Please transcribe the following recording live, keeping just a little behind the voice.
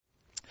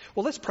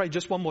Well, let's pray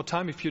just one more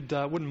time. If you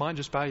wouldn't mind,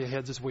 just bow your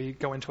heads as we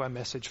go into our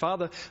message.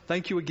 Father,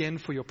 thank you again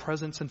for your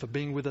presence and for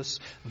being with us.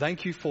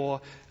 Thank you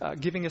for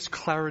giving us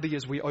clarity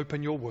as we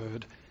open your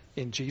word.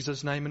 In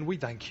Jesus' name, and we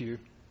thank you.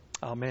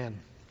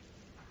 Amen.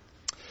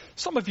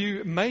 Some of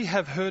you may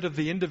have heard of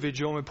the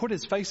individual, and we put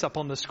his face up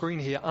on the screen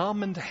here,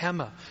 Armand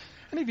Hammer.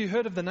 Any of you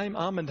heard of the name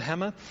Armand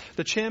Hammer?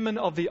 The chairman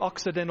of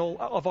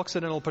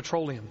Occidental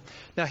Petroleum.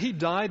 Now, he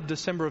died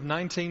December of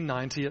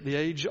 1990 at the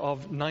age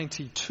of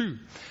 92.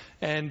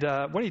 And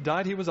when he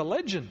died, he was a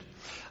legend.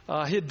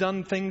 He had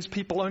done things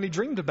people only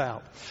dreamed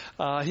about.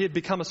 He had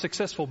become a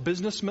successful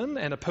businessman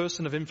and a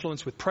person of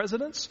influence with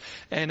presidents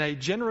and a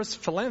generous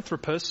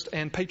philanthropist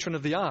and patron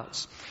of the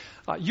arts.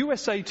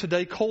 USA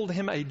Today called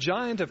him a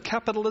giant of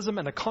capitalism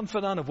and a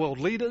confidant of world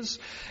leaders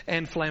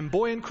and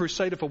flamboyant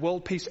crusader for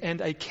world peace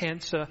and a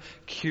cancer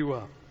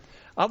cure.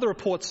 Other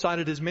reports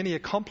cited his many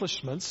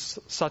accomplishments,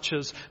 such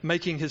as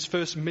making his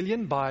first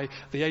million by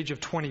the age of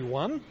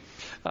 21,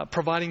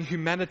 providing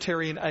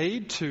humanitarian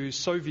aid to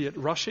Soviet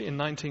Russia in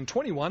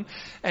 1921,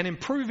 and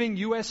improving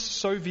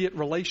U.S.-Soviet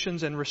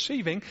relations and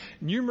receiving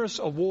numerous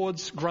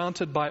awards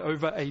granted by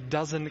over a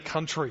dozen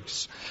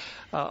countries.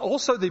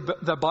 Also,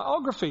 the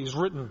biographies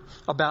written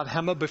about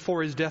Hammer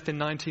before his death in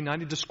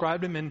 1990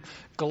 described him in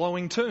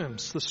glowing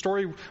terms. The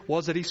story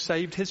was that he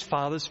saved his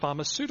father's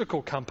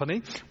pharmaceutical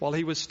company while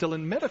he was still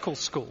in medical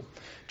school,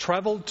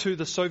 traveled to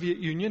the Soviet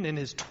Union in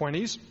his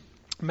 20s,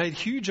 made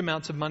huge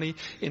amounts of money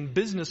in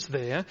business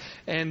there,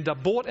 and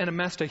bought and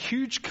amassed a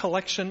huge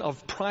collection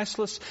of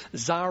priceless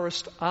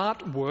Tsarist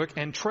artwork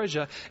and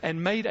treasure,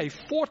 and made a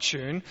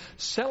fortune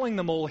selling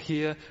them all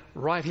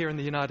right here in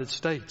the United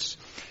States.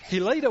 He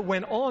later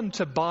went on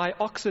to buy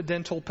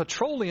Occidental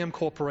Petroleum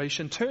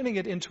Corporation, turning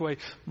it into a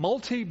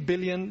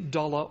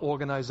multi-billion-dollar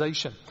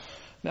organization.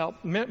 Now,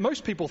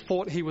 most people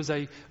thought he was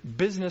a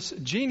business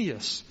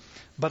genius,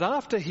 but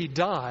after he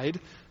died,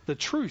 the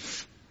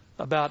truth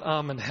about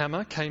Armand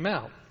Hammer came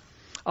out.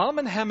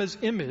 Armand Hammer's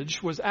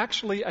image was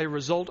actually a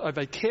result of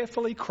a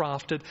carefully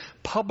crafted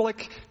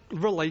public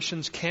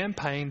relations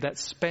campaign that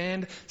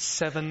spanned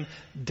 7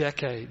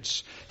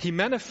 decades. He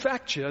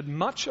manufactured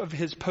much of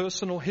his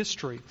personal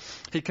history.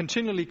 He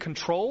continually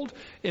controlled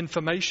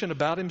information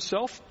about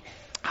himself,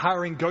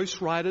 hiring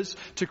ghostwriters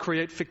to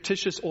create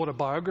fictitious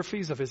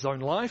autobiographies of his own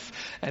life,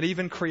 and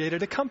even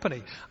created a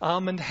company,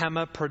 Armand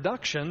Hammer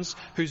Productions,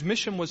 whose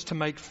mission was to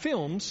make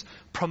films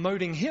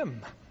promoting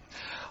him.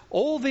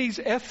 All these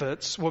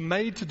efforts were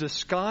made to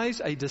disguise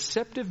a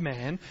deceptive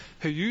man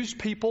who used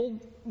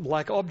people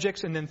like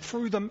objects and then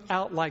threw them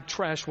out like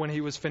trash when he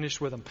was finished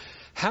with them.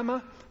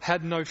 Hammer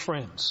had no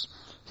friends.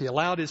 He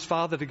allowed his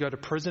father to go to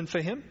prison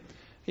for him.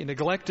 He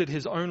neglected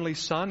his only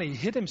son. He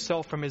hid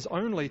himself from his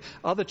only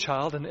other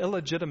child, an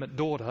illegitimate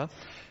daughter.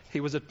 He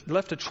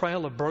left a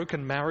trail of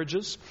broken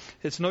marriages.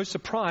 It's no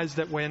surprise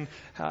that when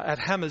at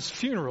Hammer's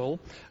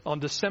funeral on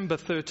December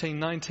 13,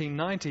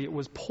 1990, it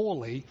was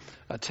poorly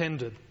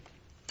attended.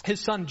 His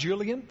son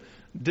Julian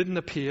didn't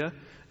appear,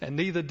 and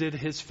neither did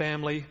his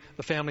family,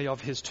 the family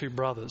of his 2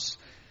 brothers.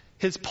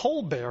 His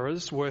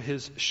pallbearers were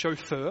his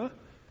chauffeur,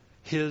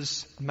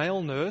 his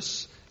male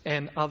nurse,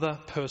 and other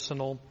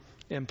personal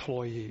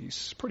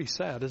employees. Pretty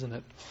sad, isn't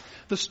it?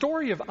 The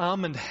story of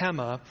Armand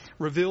Hammer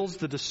reveals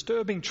the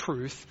disturbing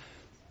truth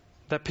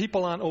that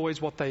people aren't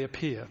always what they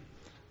appear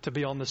to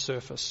be on the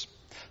surface.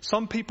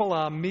 Some people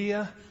are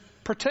mere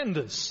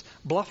pretenders,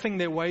 bluffing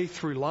their way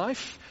through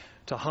life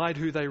to hide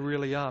who they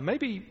really are.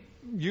 Maybe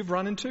we've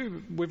run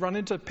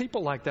into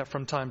people like that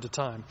from time to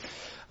time.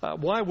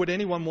 Why would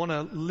anyone want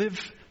to live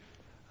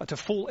to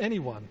fool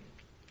anyone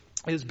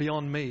is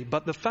beyond me.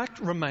 But the fact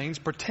remains,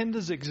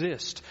 pretenders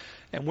exist.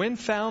 And when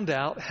found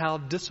out, how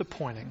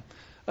disappointing,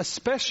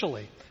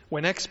 especially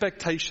when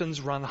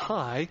expectations run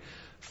high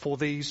for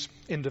these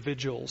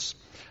individuals.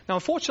 Now,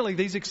 unfortunately,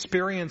 these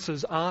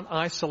experiences aren't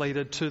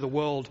isolated to the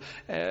world,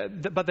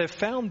 but they've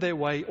found their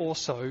way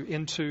also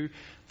into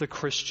the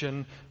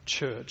Christian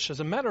church. As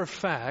a matter of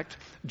fact,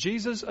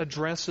 Jesus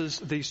addresses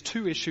these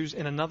 2 issues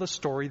in another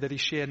story that he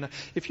shared. Now,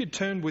 if you'd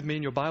turn with me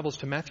in your Bibles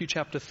to Matthew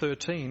chapter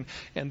 13,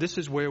 and this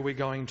is where we're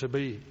going to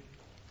be.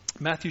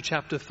 Matthew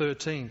chapter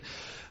 13.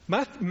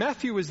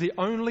 Matthew is the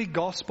only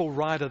gospel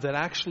writer that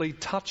actually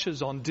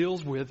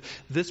deals with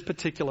this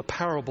particular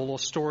parable or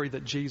story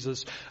that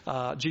Jesus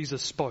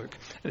spoke.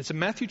 And it's in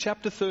Matthew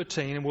chapter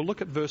 13, and we'll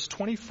look at verse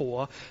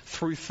 24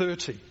 through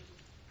 30.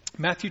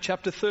 Matthew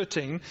chapter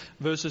 13,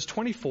 verses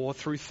 24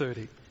 through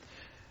 30.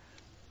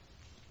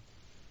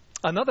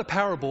 Another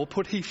parable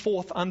put he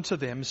forth unto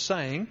them,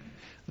 saying,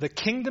 The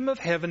kingdom of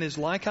heaven is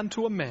like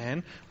unto a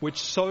man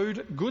which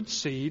sowed good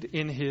seed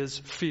in his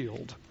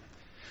field.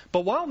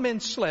 But while men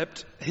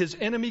slept, his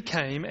enemy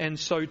came and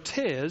sowed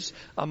tares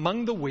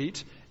among the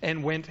wheat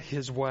and went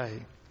his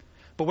way.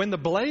 But when the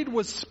blade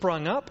was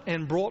sprung up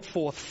and brought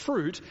forth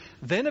fruit,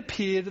 then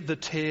appeared the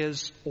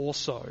tares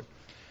also.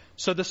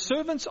 So the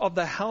servants of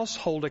the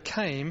householder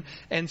came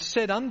and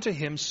said unto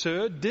him,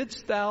 Sir,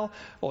 didst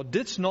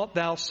not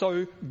thou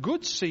sow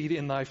good seed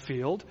in thy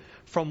field?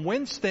 From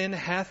whence then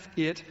hath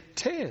it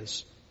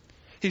tares?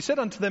 He said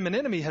unto them, An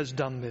enemy has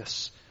done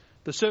this.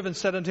 The servant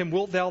said unto him,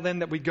 Wilt thou then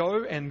that we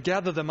go and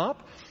gather them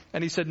up?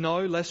 And he said, No,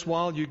 lest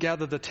while you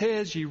gather the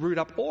tares, ye root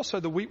up also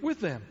the wheat with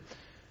them.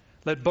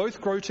 Let both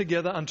grow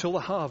together until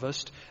the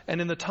harvest. And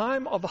in the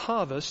time of the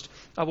harvest,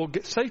 I will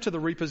say to the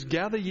reapers,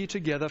 Gather ye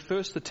together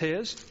first the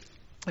tares,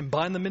 and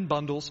bind them in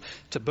bundles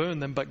to burn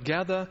them, but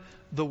gather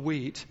the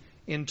wheat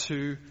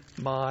into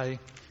my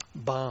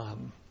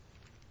barn.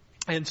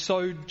 And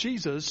so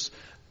Jesus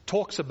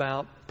talks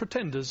about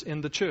pretenders in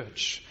the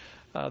church.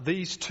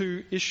 These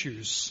two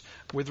issues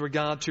with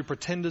regard to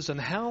pretenders and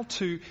how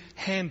to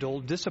handle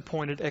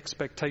disappointed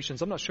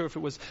expectations. I'm not sure if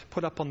it was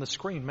put up on the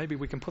screen. Maybe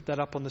we can put that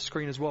up on the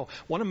screen as well.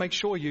 Want to make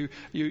sure you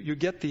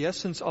get the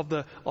essence of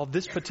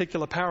this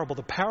particular parable.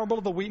 The parable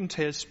of the wheat and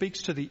tares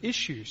speaks to the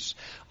issues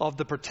of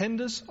the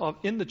pretenders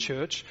in the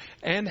church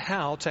and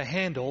how to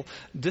handle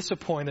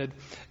disappointed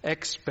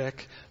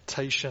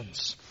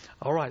expectations.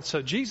 All right,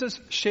 so Jesus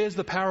shares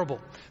the parable.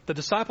 The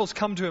disciples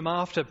come to him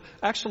after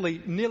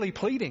actually nearly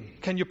pleading,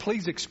 can you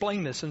please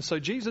explain this? And so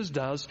Jesus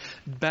does,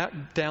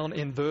 back down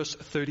in verse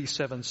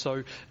 37.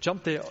 So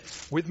jump there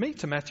with me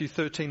to Matthew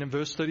 13 and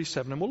verse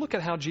 37, and we'll look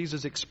at how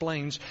Jesus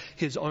explains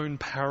his own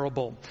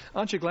parable.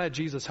 Aren't you glad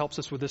Jesus helps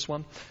us with this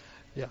one?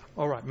 Yeah,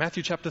 all right,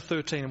 Matthew chapter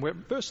 13, and we're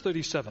at verse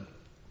 37.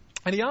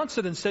 And he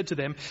answered and said to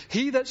them,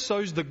 He that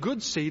sows the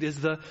good seed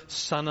is the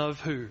Son of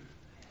who?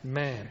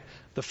 Man.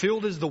 The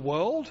field is the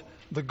world.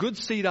 The good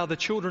seed are the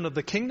children of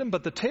the kingdom,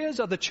 but the tares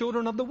are the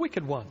children of the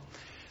wicked one.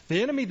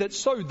 The enemy that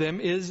sowed them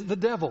is the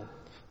devil.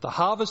 The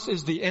harvest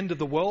is the end of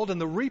the world,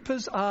 and the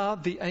reapers are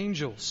the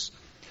angels.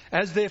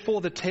 As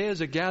therefore the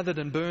tares are gathered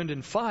and burned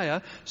in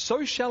fire,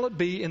 so shall it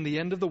be in the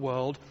end of the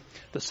world.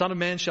 The Son of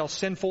Man shall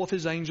send forth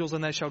his angels,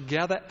 and they shall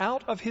gather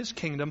out of his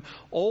kingdom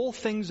all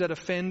things that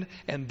offend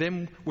and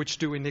them which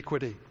do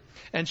iniquity,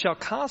 and shall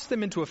cast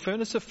them into a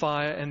furnace of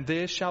fire, and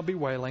there shall be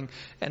wailing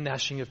and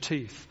gnashing of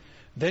teeth.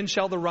 Then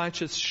shall the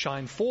righteous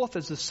shine forth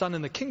as the sun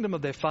in the kingdom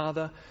of their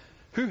Father.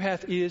 Who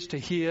hath ears to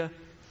hear,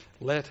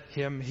 let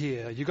him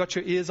hear. You got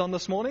your ears on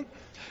this morning?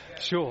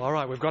 Sure. All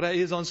right. We've got our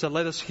ears on, so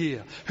let us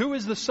hear. Who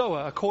is the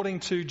sower according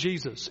to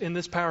Jesus in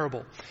this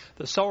parable?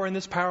 The sower in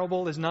this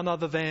parable is none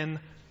other than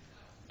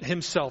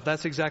himself.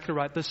 That's exactly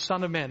right. The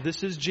Son of Man.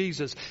 This is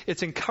Jesus.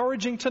 It's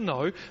encouraging to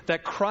know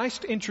that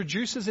Christ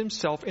introduces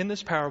himself in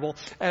this parable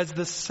as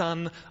the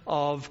Son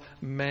of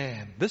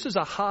Man. This is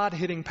a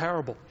hard-hitting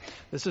parable.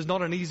 This is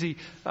not an easy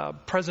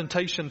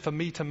presentation for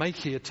me to make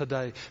here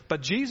today.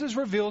 But Jesus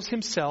reveals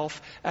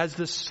himself as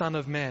the Son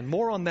of Man.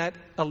 More on that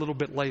a little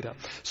bit later.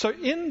 So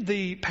in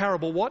the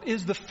parable, what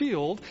is the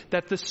field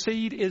that the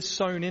seed is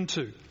sown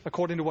into,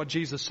 according to what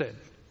Jesus said?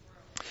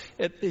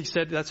 He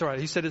said, that's all right.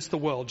 He said it's the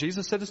world.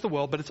 Jesus said it's the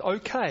world, but it's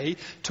okay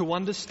to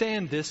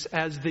understand this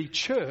as the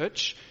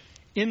church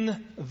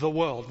in the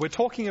world. We're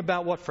talking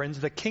about what, friends?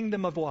 The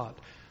kingdom of what?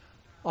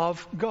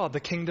 Of God,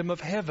 the kingdom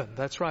of heaven.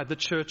 That's right, the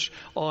church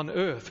on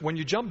earth. When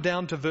you jump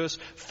down to verse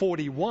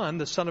 41,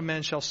 the Son of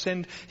Man shall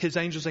send his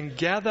angels and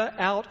gather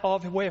out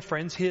of where,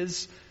 friends?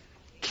 His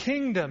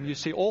kingdom. You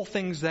see, all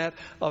things that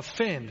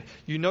offend.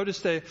 You notice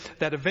there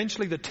that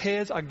eventually the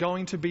tares are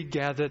going to be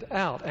gathered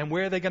out. And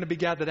where are they going to be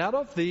gathered out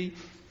of? The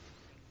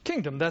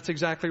kingdom. That's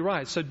exactly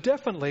right. So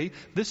definitely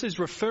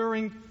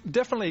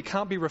it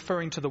can't be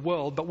referring to the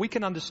world, but we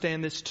can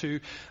understand this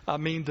to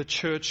mean the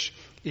church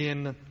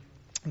in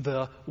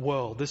the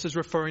world. This is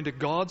referring to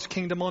God's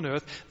kingdom on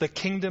earth, the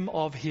kingdom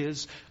of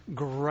his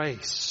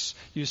grace,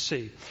 you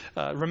see.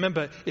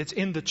 Remember, it's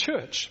in the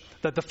church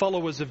that the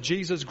followers of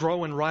Jesus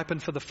grow and ripen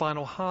for the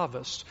final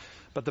harvest.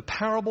 But the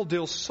parable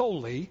deals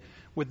solely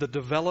with the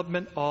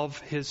development of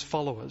his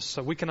followers.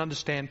 So we can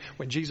understand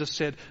when Jesus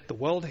said the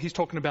world, he's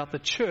talking about the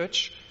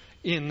church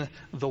in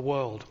the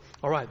world.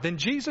 All right, then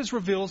Jesus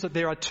reveals that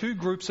there are two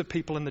groups of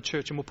people in the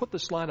church, and we'll put the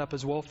slide up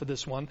as well for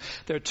this one.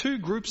 There are two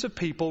groups of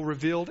people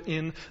revealed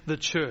in the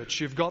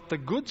church. You've got the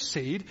good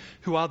seed,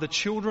 who are the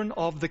children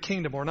of the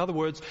kingdom, or in other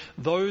words,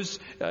 those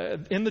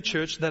in the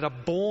church that are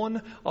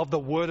born of the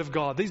Word of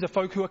God. These are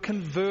folk who are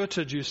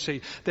converted, you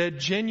see. They're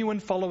genuine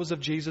followers of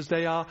Jesus.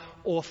 They are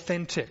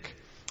authentic.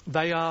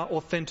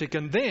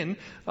 And then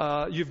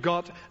you've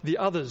got the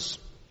others.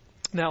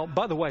 Now,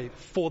 by the way,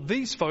 for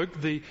these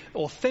folk, the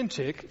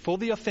authentic,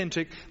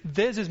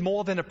 theirs is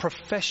more than a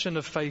profession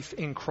of faith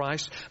in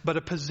Christ, but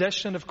a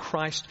possession of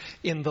Christ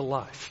in the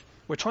life.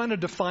 We're trying to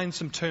define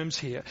some terms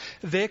here.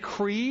 Their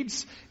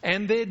creeds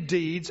and their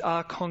deeds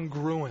are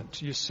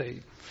congruent, you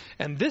see.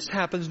 And this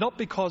happens not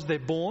because they're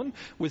born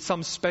with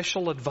some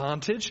special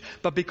advantage,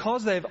 but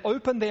because they've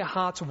opened their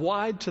hearts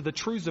wide to the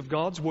truths of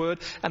God's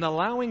word and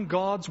allowing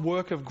God's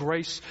work of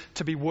grace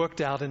to be worked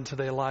out into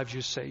their lives,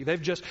 you see.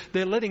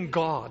 They're letting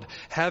God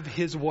have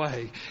his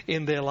way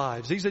in their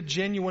lives. These are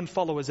genuine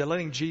followers. They're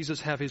letting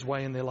Jesus have his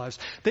way in their lives.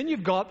 Then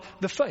you've got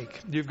the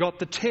fake. You've got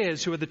the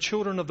tares, who are the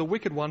children of the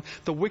wicked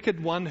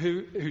one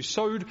who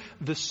sowed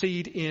the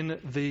seed in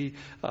the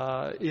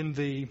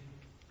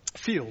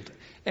field.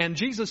 And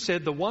Jesus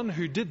said the one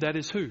who did that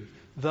is who?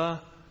 The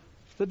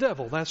The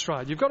devil, that's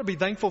right. You've got to be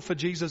thankful for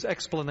Jesus'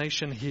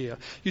 explanation here.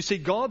 You see,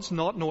 God's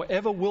not nor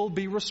ever will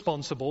be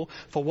responsible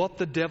for what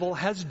the devil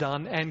has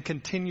done and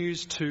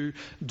continues to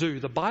do.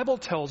 The Bible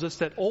tells us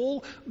that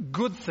all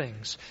good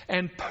things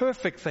and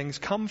perfect things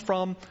come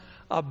from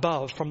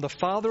above, from the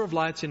Father of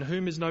lights, in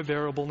whom is no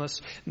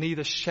variableness,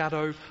 neither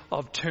shadow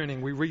of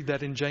turning. We read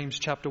that in James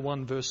chapter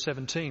 1, verse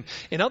 17.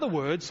 In other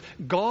words,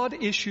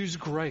 God issues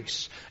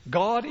grace.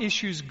 God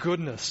issues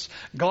goodness.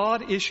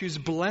 God issues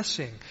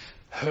blessing.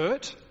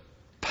 Hurt,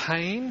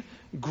 pain,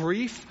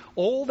 grief,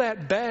 all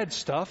that bad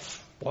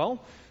stuff,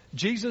 well,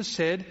 Jesus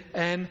said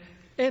an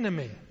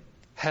enemy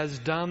has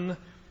done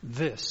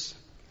this.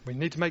 We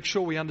need to make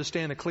sure we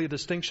understand a clear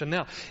distinction.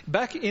 Now,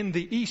 back in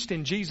the East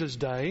in Jesus'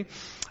 day,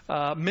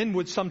 men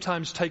would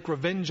sometimes take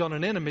revenge on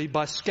an enemy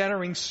by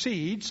scattering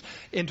seeds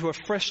into a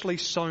freshly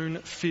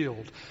sown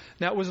field.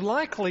 Now, it was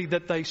likely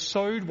that they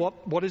sowed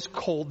what is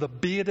called the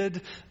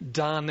bearded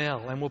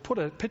darnel. And we'll put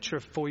a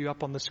picture for you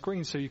up on the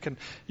screen so you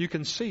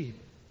can see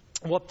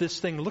what this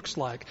thing looks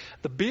like.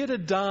 The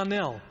bearded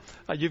darnel.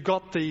 You've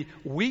got the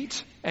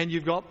wheat and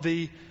you've got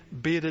the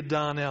bearded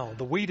darnel.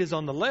 The wheat is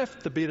on the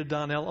left, the bearded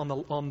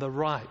darnel on the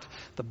right.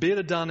 The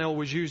bearded darnel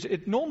was used.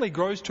 It normally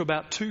grows to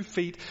about 2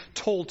 feet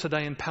tall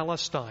today in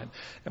Palestine.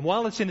 And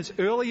while it's in its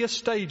earlier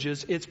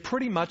stages, it's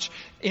pretty much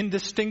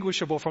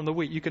indistinguishable from the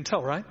wheat. You can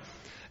tell, right?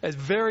 It's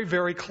very,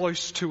 very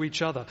close to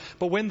each other.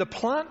 But when the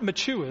plant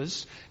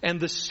matures and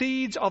the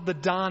seeds of the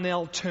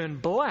darnel turn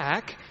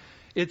black,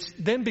 it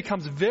then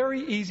becomes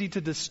very easy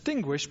to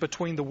distinguish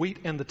between the wheat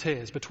and the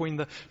tares, between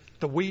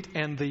the wheat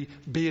and the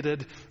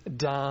bearded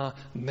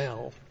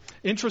darnel.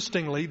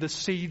 Interestingly, the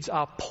seeds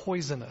are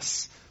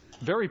poisonous,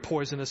 very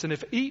poisonous. And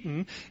if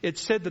eaten,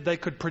 it's said that they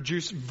could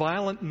produce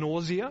violent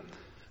nausea,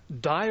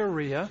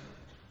 diarrhea,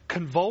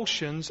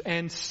 convulsions,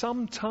 and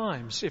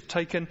sometimes, if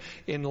taken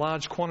in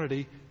large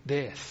quantity,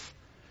 death.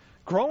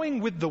 Growing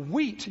with the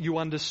wheat, you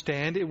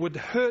understand, it would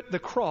hurt the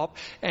crop,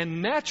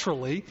 and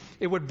naturally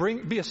it would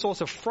be a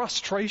source of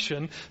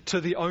frustration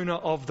to the owner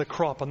of the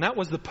crop. And that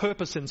was the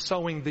purpose in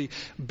sowing the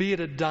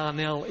bearded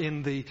darnel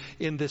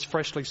in this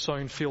freshly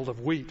sown field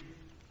of wheat.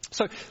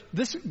 So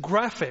this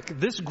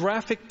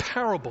graphic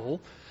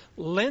parable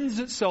lends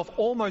itself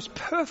almost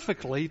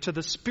perfectly to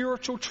the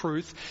spiritual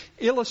truth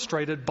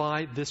illustrated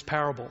by this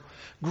parable.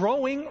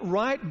 Growing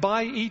right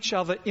by each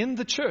other in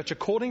the church,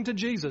 according to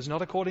Jesus,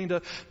 not according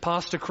to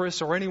Pastor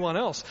Chris or anyone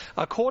else.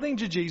 According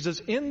to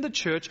Jesus, in the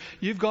church,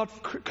 you've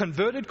got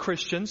converted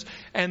Christians,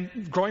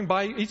 and growing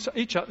by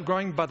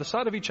growing by the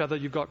side of each other,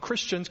 you've got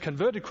Christians,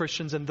 converted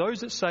Christians, and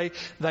those that say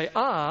they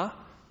are,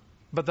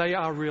 but they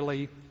are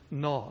really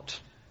not.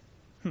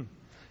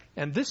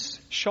 And this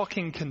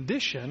shocking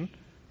condition,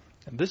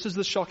 and this is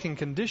the shocking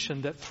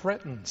condition that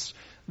threatens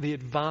the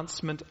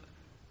advancement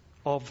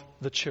of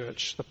the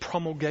church, the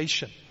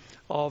promulgation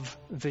of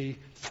the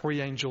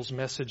three angels'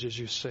 messages,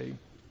 you see.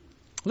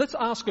 Let's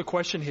ask a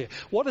question here.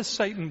 What does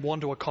Satan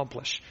want to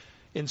accomplish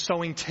in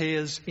sowing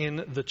tares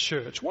in the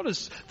church? What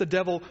does the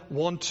devil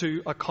want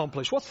to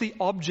accomplish? What's the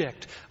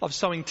object of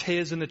sowing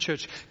tares in the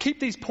church? Keep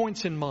these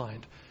points in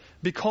mind,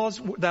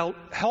 because they'll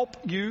help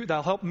you,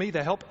 they'll help me,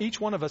 they'll help each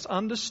one of us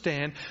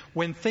understand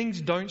when things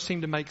don't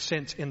seem to make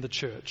sense in the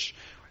church,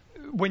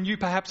 when you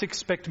perhaps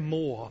expect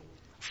more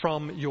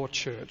from your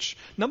church.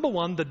 Number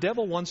one, the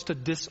devil wants to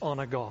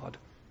dishonor God.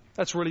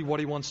 That's really what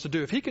he wants to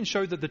do. If he can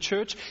show that the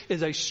church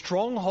is a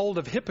stronghold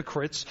of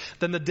hypocrites,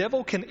 then the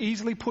devil can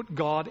easily put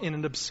God in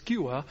an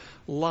obscure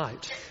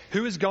light.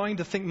 Who is going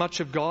to think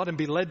much of God and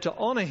be led to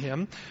honor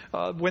him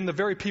when the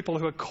very people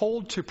who are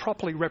called to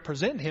properly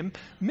represent him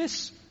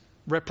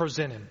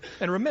misrepresent him?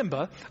 And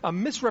remember, a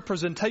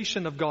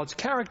misrepresentation of God's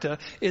character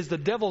is the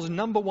devil's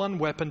number one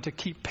weapon to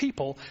keep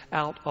people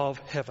out of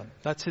heaven.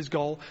 That's his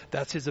goal.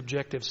 That's his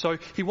objective. So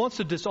he wants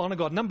to dishonor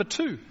God. Number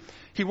two,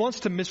 he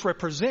wants to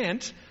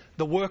misrepresent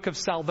the work of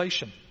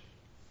salvation.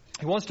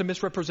 He wants to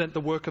misrepresent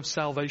the work of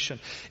salvation.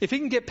 If he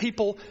can get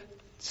people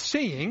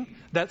seeing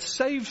that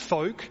saved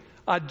folk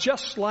are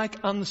just like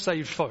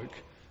unsaved folk,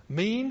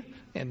 mean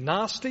and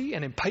nasty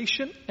and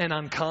impatient and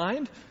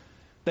unkind,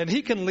 then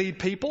he can lead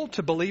people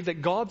to believe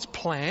that God's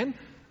plan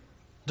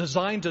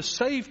designed to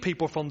save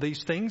people from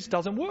these things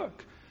doesn't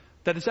work,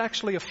 that it's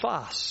actually a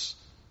farce.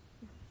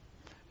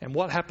 And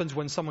what happens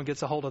when someone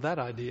gets a hold of that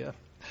idea?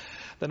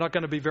 They're not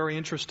going to be very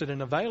interested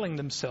in availing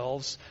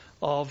themselves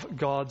of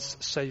God's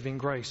saving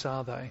grace,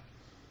 are they?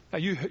 Now,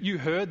 you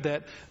heard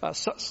that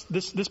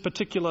this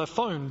particular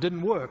phone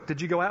didn't work.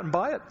 Did you go out and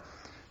buy it?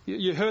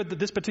 You heard that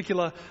this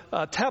particular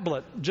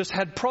tablet just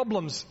had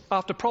problems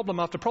after problem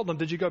after problem.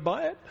 Did you go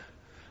buy it?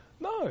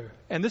 No.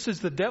 And this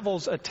is the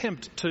devil's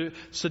attempt to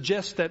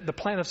suggest that the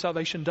plan of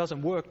salvation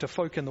doesn't work to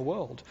folk in the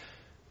world,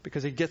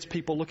 because he gets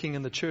people looking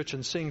in the church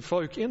and seeing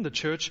folk in the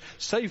church,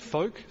 saved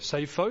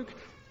folk,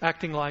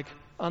 acting like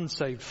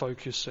unsaved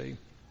folk, you see.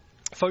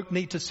 Folk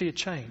need to see a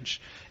change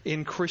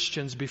in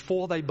Christians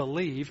before they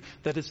believe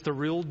that it's the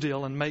real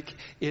deal and make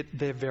it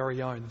their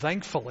very own.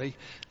 Thankfully,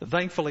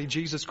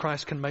 Jesus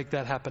Christ can make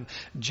that happen.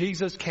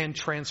 Jesus can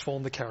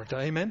transform the character.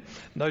 Amen?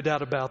 No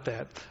doubt about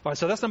that. All right,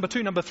 so that's number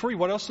 2. Number 3,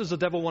 what else does the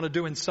devil want to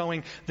do in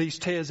sowing these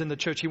tares in the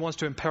church? He wants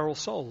to imperil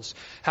souls.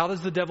 How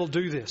does the devil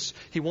do this?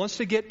 He wants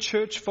to get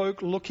church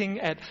folk looking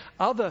at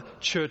other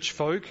church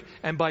folk,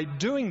 and by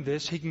doing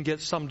this, he can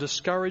get some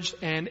discouraged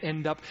and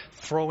end up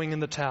throwing in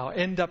the towel,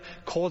 end up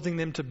causing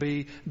them to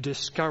be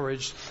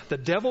discouraged. The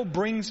devil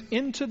brings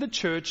into the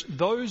church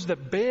those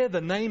that bear the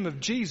name of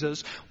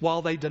Jesus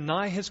while they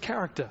deny his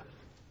character.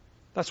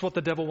 That's what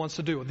the devil wants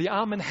to do. The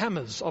Arm and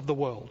Hammers of the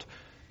world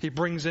he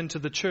brings into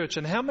the church.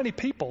 And how many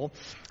people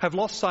have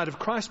lost sight of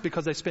Christ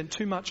because they spent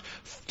too much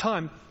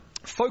time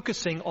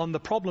focusing on the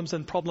problems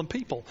and problem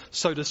people,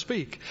 so to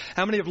speak?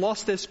 How many have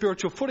lost their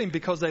spiritual footing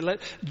because they let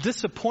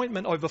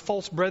disappointment over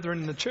false brethren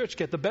in the church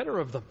get the better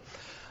of them?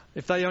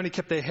 If they only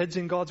kept their heads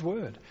in God's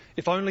word,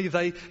 if only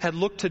they had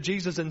looked to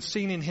Jesus and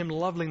seen in him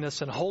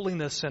loveliness and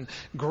holiness and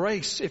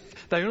grace,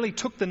 if they only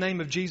took the name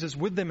of Jesus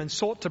with them and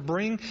sought to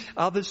bring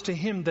others to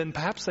him, then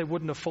perhaps they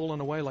wouldn't have fallen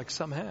away like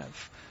some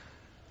have.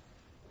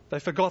 They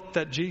forgot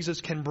that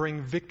Jesus can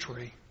bring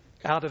victory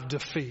out of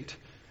defeat.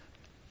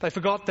 They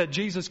forgot that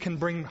Jesus can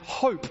bring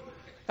hope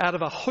out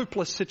of a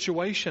hopeless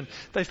situation.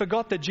 They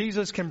forgot that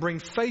Jesus can bring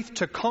faith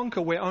to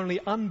conquer where only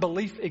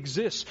unbelief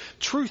exists,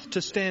 truth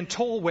to stand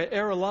tall where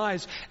error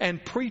lies,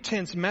 and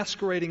pretense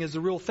masquerading as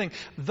the real thing.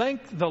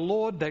 Thank the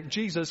Lord that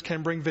Jesus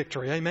can bring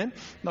victory. Amen?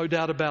 No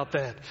doubt about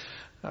that.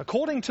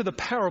 According to the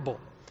parable,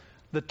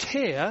 a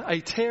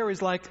tear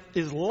is like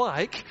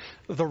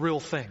the real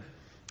thing.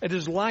 It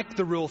is like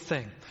the real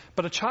thing.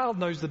 But a child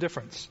knows the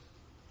difference.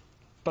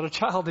 But a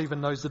child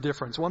even knows the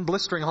difference. One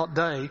blistering hot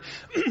day,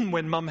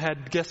 when Mum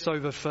had guests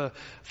over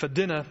for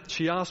dinner,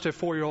 she asked her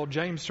 4-year-old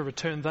James to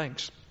return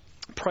thanks,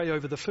 pray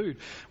over the food.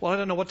 Well, I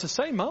don't know what to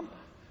say, Mum.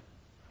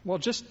 Well,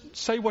 just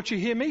say what you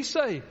hear me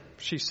say,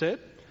 she said.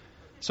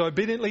 So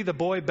obediently the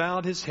boy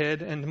bowed his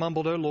head and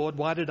mumbled, "Oh Lord,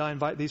 why did I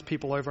invite these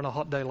people over on a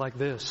hot day like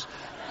this?"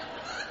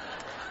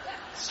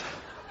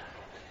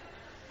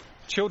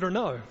 Children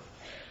know.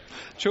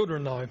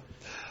 Children know.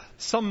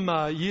 Some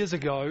years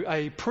ago,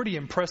 a pretty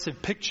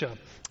impressive picture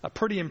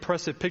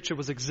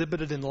was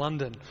exhibited in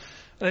London.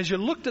 And as you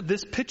looked at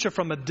this picture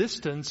from a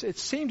distance, it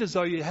seemed as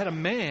though you had a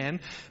man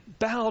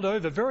bowed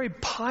over, very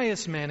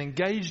pious man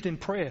engaged in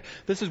prayer.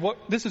 This is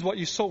what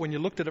you saw when you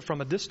looked at it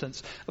from a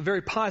distance. A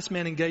very pious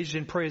man engaged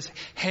in prayer, his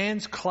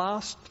hands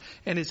clasped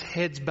and his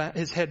head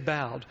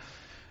bowed.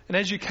 And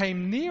as you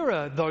came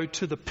nearer, though,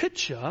 to the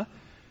picture,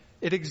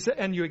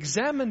 and you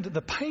examined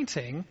the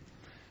painting,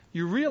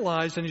 you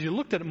realized, and as you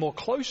looked at it more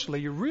closely,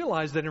 you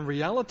realized that in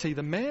reality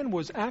the man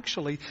was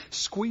actually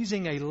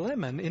squeezing a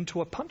lemon into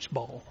a punch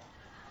bowl.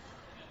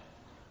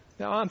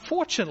 Now,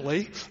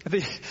 unfortunately,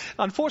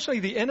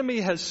 the enemy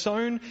has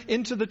sown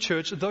into the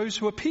church those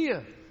who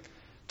appear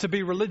to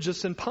be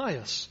religious and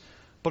pious,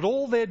 but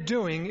all they're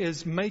doing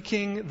is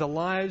making the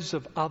lives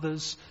of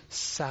others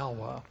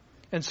sour.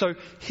 And so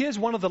here's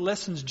one of the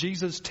lessons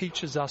Jesus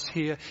teaches us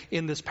here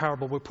in this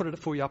parable. We'll put it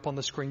for you up on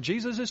the screen.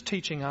 Jesus is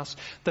teaching us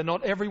that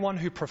not everyone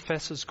who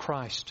professes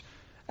Christ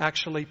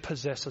actually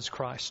possesses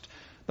Christ.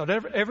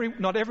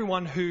 Not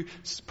everyone who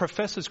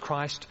professes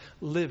Christ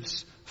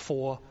lives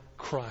for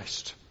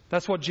Christ.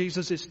 That's what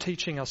Jesus is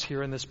teaching us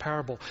here in this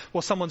parable.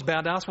 Well, someone's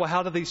bound to ask, well,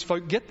 how do these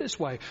folk get this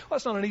way? Well,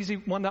 it's not an easy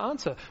one to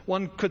answer.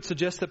 One could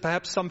suggest that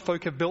perhaps some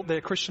folk have built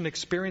their Christian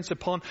experience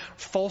upon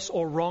false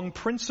or wrong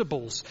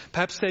principles.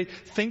 Perhaps they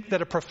think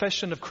that a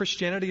profession of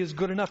Christianity is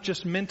good enough,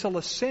 just mental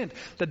assent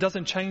that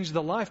doesn't change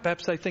the life.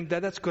 Perhaps they think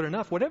that that's good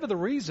enough. Whatever the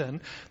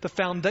reason, the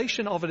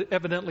foundation of it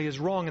evidently is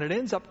wrong, and it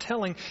ends up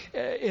telling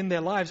in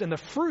their lives, and the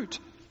fruit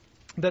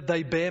that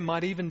they bear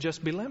might even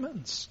just be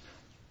lemons.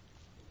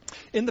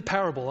 In the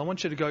parable, I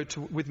want you to go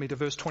with me to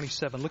verse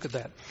 27. Look at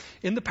that.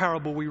 In the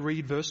parable, we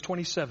read verse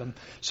 27.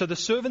 So the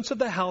servants of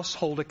the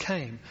householder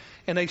came,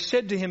 and they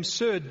said to him,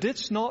 Sir,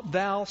 didst not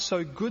thou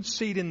sow good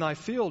seed in thy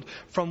field?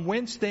 From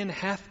whence then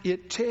hath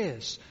it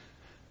tares?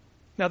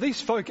 Now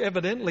these folk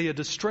evidently are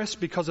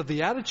distressed because of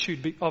the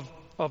attitude of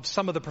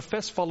some of the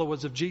professed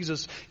followers of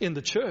Jesus in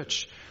the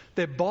church.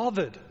 They're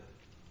bothered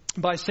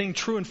by seeing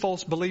true and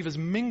false believers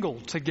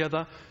mingle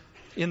together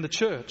in the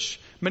church.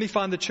 Many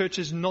find the church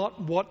is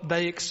not what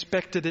they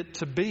expected it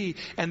to be,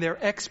 and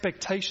their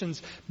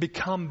expectations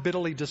become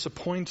bitterly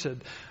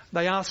disappointed.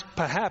 They ask,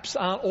 perhaps,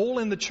 aren't all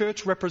in the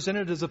church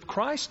representatives of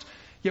Christ?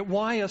 Yet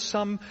why are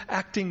some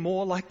acting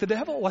more like the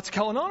devil? What's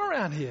going on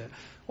around here?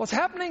 What's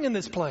happening in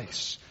this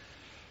place?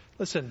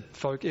 Listen,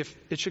 folk, if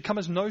it should come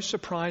as no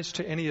surprise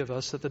to any of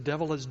us that the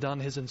devil has done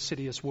his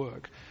insidious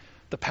work.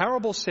 The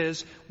parable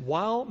says,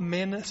 while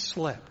men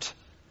slept,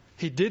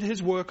 he did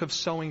his work of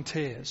sowing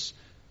tares.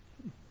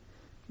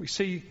 We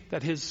see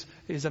that his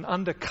is an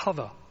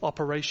undercover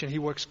operation. He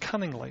works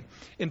cunningly,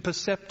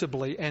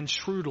 imperceptibly, and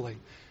shrewdly.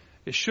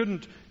 It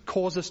shouldn't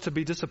cause us to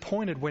be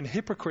disappointed when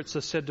hypocrites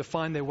are said to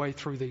find their way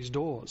through these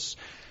doors.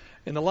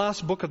 In the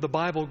last book of the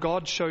Bible,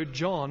 God showed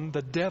John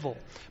the devil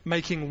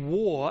making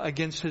war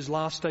against his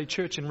last day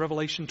church in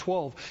Revelation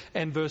 12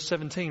 and verse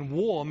 17.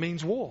 War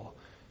means war.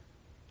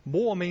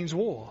 War means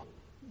war.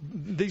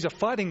 These are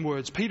fighting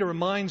words. Peter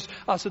reminds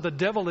us that the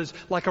devil is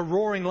like a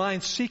roaring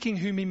lion seeking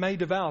whom he may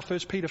devour.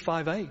 1 Peter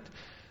 5:8.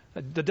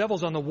 The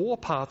devil's on the war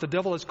path. The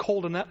devil has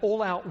called an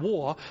all-out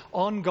war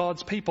on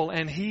God's people,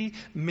 and he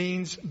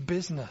means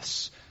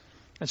business.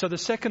 And so the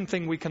second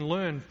thing we can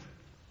learn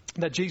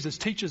that Jesus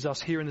teaches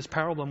us here in this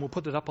parable, and we'll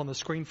put it up on the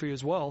screen for you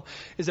as well,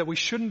 is that we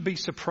shouldn't be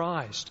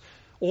surprised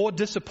or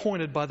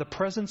disappointed by the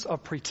presence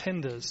of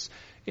pretenders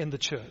in the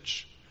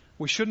church.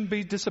 We shouldn't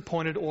be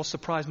disappointed or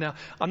surprised. Now,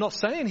 I'm not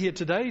saying here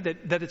today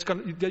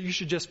that you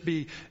should just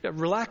be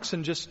relaxed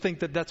and just think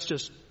that that's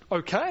just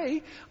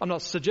okay. I'm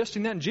not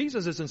suggesting that, and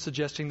Jesus isn't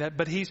suggesting that,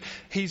 but he's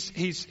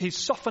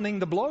softening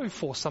the blow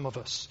for some of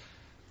us.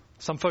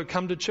 Some folk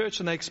come to church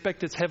and they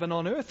expect it's heaven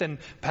on earth, and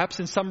perhaps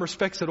in some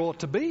respects it ought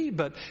to be,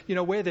 but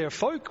where there are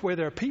folk, where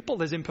there are people,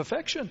 there's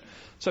imperfection.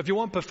 So if you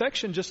want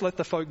perfection, just let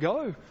the folk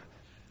go.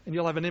 And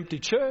you'll have an empty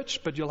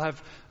church, but you'll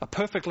have a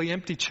perfectly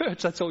empty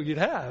church. That's all you'd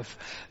have,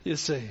 you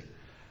see.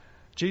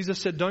 Jesus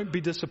said, don't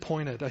be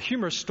disappointed. A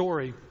humorous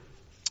story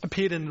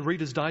appeared in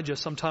Reader's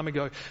Digest some time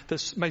ago.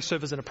 This may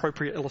serve as an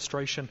appropriate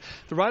illustration.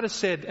 The writer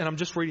said, and I'm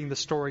just reading the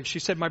story, she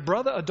said, my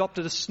brother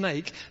adopted a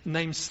snake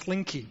named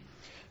Slinky,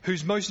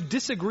 whose most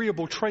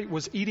disagreeable trait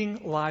was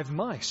eating live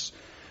mice.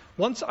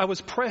 Once I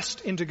was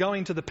pressed into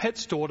going to the pet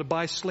store to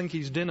buy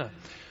Slinky's dinner.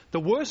 The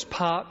worst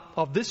part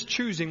of this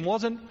choosing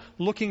wasn't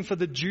looking for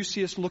the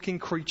juiciest looking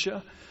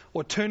creature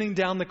or turning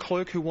down the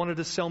clerk who wanted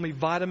to sell me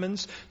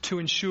vitamins to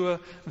ensure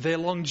their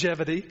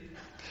longevity.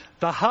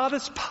 The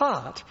hardest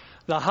part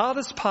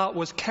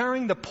was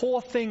carrying the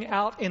poor thing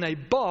out in a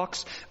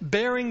box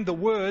bearing the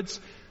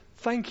words,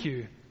 "Thank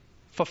you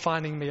for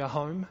finding me a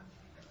home."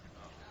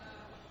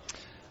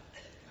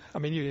 I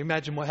mean, you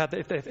imagine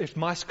if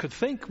mice could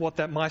think, what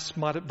that mouse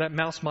might have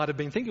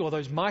been thinking, or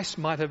those mice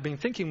might have been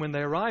thinking when they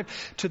arrived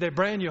to their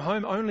brand new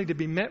home, only to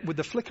be met with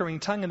the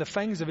flickering tongue and the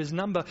fangs of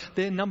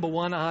their number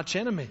one arch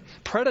enemy,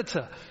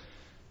 predator.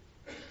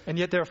 And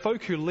yet there are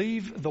folk who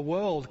leave the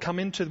world, come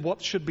into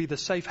what should be the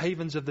safe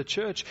havens of the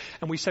church,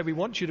 and we say, we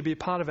want you to be a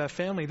part of our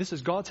family. This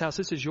is God's house.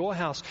 This is your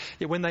house.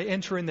 Yet when they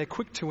enter in, they're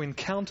quick to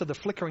encounter the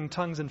flickering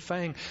tongues and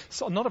fang,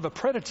 not of a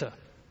predator,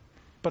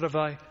 but of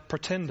a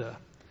pretender.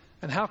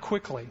 And how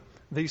quickly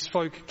these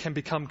folk can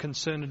become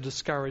concerned and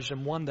discouraged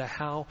and wonder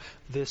how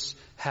this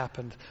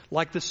happened.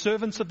 Like the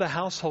servants of the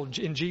household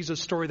in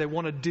Jesus' story, they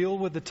want to deal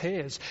with the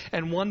tares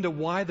and wonder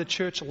why the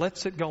church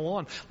lets it go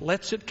on,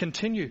 lets it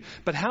continue.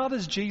 But how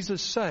does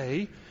Jesus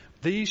say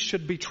these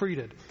should be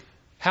treated?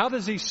 How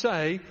does he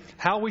say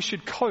how we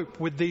should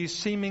cope with these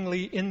seeming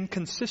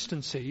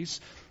inconsistencies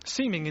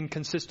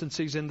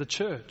in the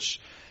church?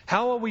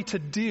 How are we to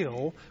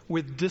deal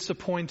with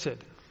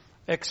disappointed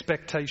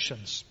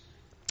expectations?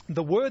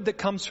 The word that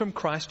comes from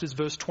Christ is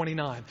verse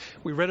 29.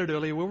 We read it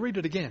earlier. We'll read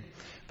it again.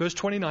 Verse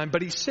 29.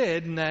 But he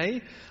said,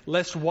 nay,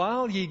 lest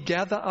while ye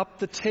gather up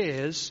the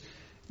tares,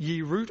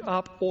 ye root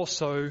up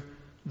also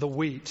the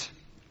wheat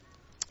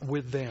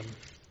with them.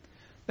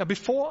 Now,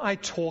 before I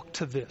talk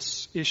to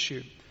this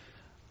issue,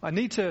 I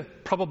need to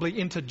probably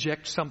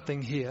interject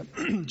something here.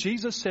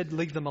 Jesus said,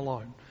 leave them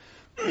alone.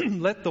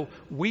 Let the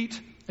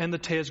wheat and the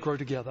tares grow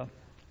together.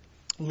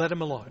 Let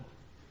them alone.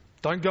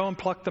 Don't go and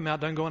pluck them out.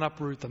 Don't go and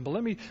uproot them. But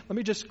let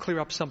me just clear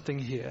up something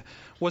here.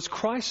 Was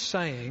Christ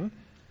saying,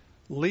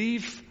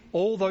 leave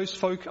all those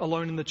folk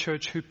alone in the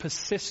church who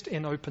persist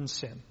in open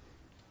sin?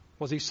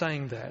 Was he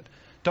saying that?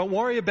 Don't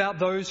worry about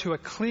those who are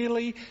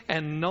clearly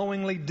and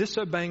knowingly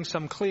disobeying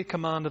some clear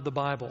command of the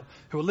Bible,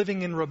 who are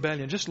living in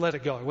rebellion. Just let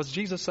it go. Was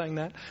Jesus saying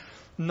that?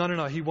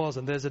 No, he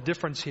wasn't. There's a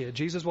difference here.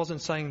 Jesus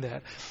wasn't saying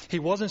that. He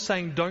wasn't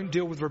saying don't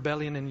deal with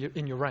rebellion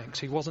in your ranks.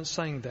 He wasn't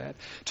saying that.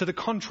 To the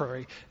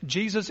contrary,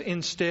 Jesus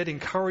instead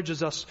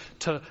encourages us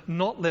to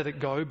not let it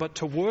go, but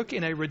to work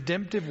in a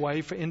redemptive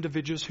way for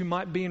individuals who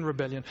might be in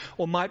rebellion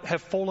or might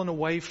have fallen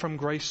away from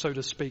grace, so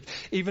to speak,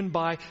 even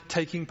by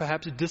taking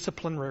perhaps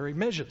disciplinary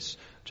measures.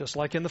 Just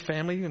like in the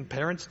family and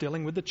parents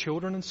dealing with the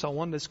children and so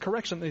on, there's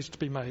correction that needs to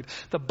be made.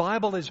 The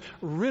Bible is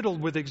riddled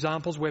with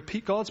examples where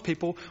God's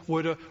people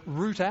were to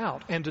root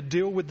out and to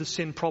deal with the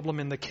sin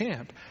problem in the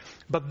camp.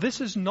 But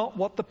this is not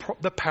what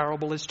the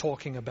parable is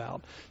talking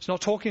about. It's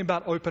not talking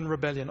about open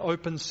rebellion,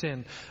 open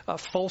sin,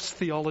 false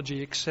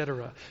theology,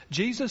 etc.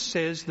 Jesus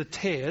says the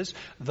tares,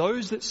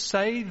 those that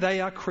say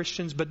they are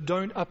Christians but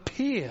don't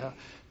appear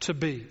to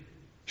be,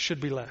 should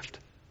be left.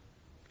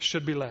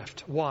 Should be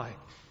left. Why?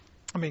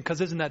 I mean,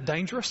 because isn't that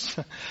dangerous?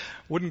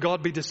 Wouldn't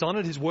God be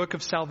dishonored, his work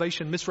of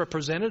salvation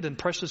misrepresented and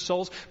precious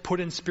souls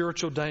put in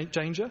spiritual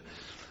danger?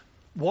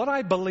 What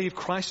I believe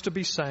Christ to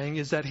be saying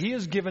is that he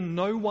has given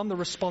no one the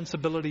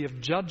responsibility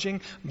of judging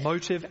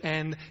motive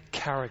and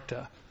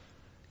character,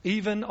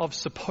 even of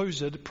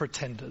supposed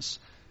pretenders.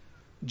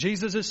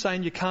 Jesus is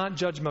saying you can't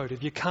judge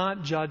motive. You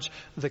can't judge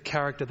the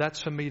character.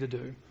 That's for me to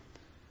do.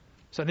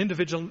 So an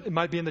individual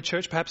might be in the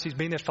church, perhaps he's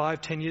been there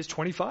 5, 10 years,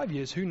 25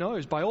 years, who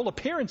knows? By all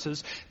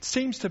appearances, it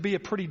seems to be a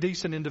pretty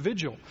decent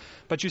individual.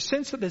 But you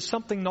sense that there's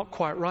something not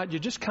quite right. You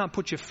just can't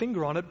put your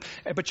finger on it,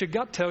 but your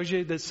gut tells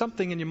you there's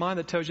something in your mind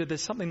that tells you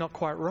there's something not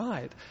quite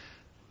right.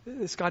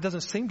 This guy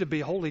doesn't seem to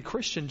be a holy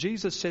Christian.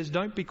 Jesus says,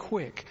 don't be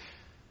quick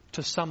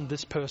to sum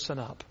this person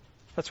up.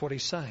 That's what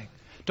he's saying.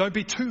 Don't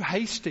be too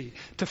hasty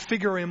to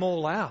figure him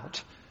all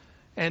out.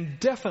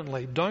 And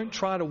definitely don't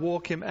try to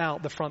walk him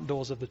out the front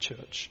doors of the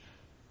church.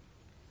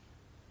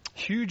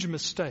 Huge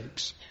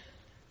mistakes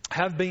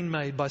have been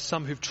made by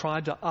some who've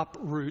tried to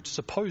uproot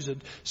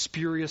supposed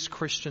spurious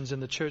Christians in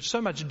the church.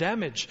 So much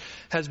damage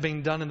has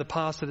been done in the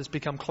past that it's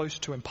become close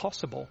to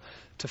impossible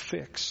to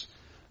fix.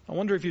 I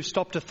wonder if you've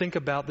stopped to think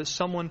about that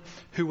someone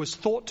who was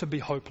thought to be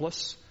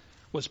hopeless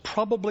was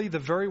probably the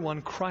very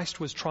one Christ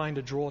was trying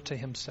to draw to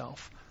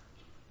himself.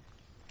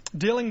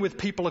 Dealing with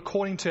people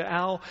according to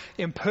our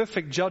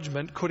imperfect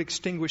judgment could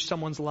extinguish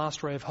someone's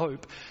last ray of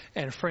hope.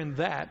 And friend,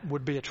 that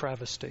would be a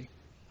travesty.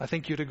 I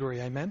think you'd agree,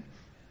 amen?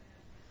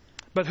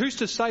 But who's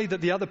to say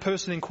that the other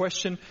person in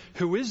question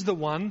who is the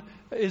one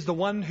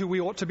who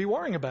we ought to be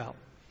worrying about?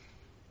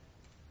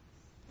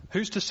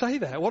 Who's to say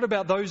that? What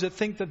about those that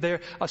think that they're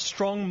a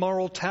strong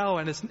moral tower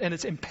and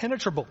it's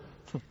impenetrable?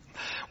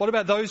 What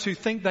about those who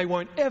think they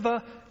won't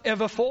ever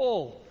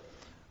fall?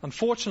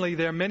 Unfortunately,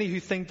 there are many who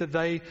think that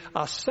they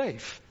are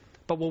safe,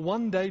 but will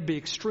one day be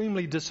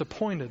extremely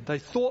disappointed. They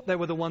thought they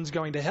were the ones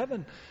going to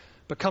heaven,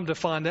 but come to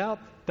find out,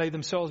 they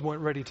themselves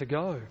weren't ready to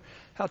go.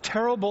 How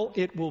terrible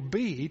it will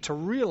be to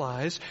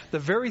realize the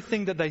very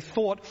thing that they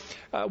thought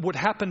would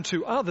happen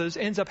to others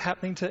ends up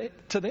happening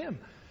to them.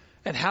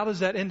 And how does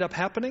that end up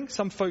happening?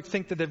 Some folk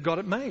think that they've got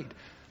it made.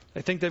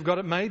 They think they've got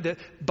it made,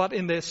 but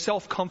in their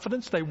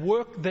self-confidence, they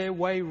work their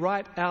way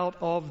right out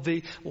of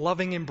the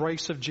loving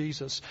embrace of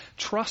Jesus,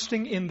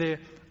 trusting in their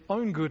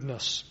own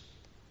goodness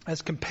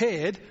as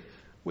compared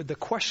with the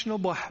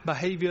questionable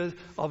behavior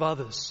of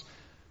others.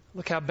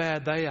 Look how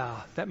bad they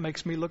are. That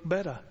makes me look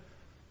better.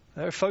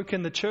 There are folk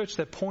in the church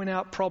that point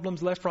out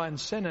problems left, right, and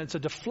center. It's a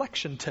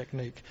deflection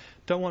technique.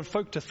 Don't want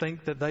folk to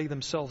think that they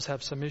themselves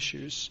have some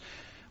issues.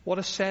 What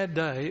a sad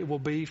day it will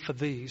be for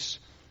these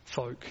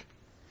folk.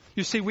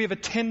 You see, we have a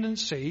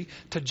tendency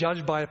to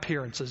judge by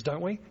appearances,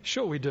 don't we?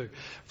 Sure we do.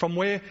 From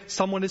where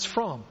someone is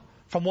from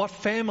what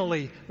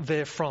family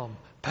they're from,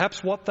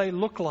 perhaps what they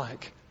look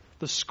like,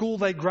 the school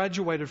they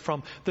graduated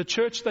from, the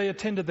church they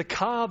attended, the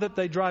car that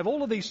they drive.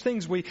 All of these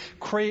things, we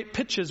create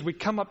pictures, we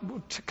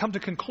come to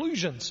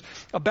conclusions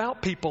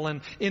about people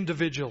and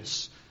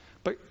individuals.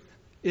 But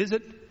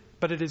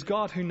it is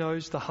God who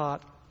knows the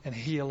heart, and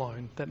He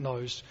alone that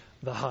knows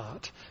the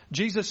heart.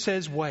 Jesus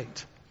says,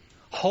 wait.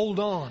 Hold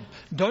on.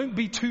 Don't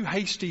be too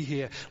hasty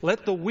here.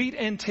 Let the wheat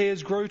and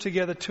tares grow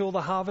together till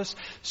the harvest.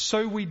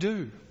 So we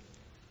do.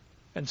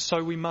 And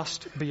so we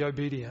must be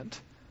obedient.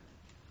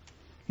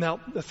 Now,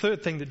 the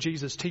third thing that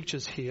Jesus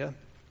teaches here,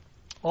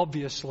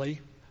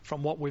 obviously,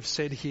 from what we've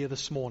said here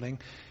this morning,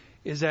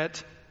 is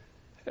that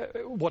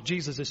what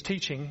Jesus is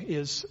teaching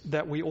is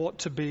that we ought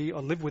to be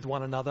or live with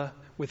one another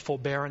with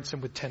forbearance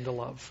and with tender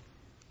love.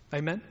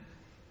 Amen?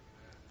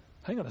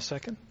 Hang on a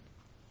second.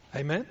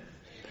 Amen?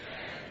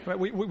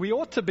 We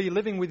ought to be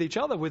living with each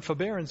other with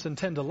forbearance and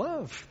tender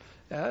love.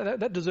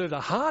 That deserves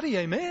a hearty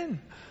amen.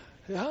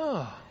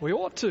 Yeah, we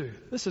ought to.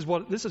 This is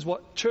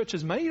what church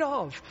is made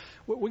of.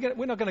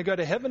 We're not going to go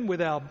to heaven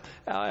with our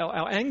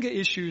anger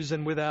issues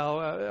and with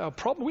our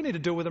problem. We need to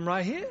deal with them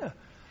right here.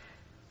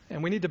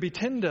 And we need to be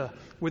tender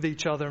with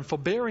each other and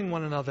forbearing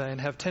one another and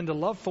have tender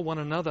love for one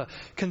another.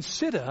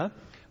 Consider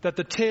that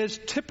the tares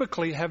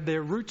typically have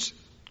their roots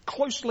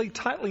closely,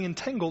 tightly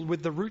entangled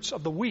with the roots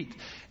of the wheat.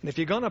 And if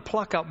you're going to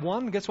pluck up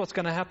one, guess what's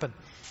going to happen?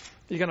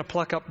 You're going to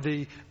pluck up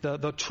the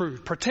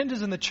truth.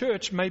 Pretenders in the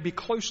church may be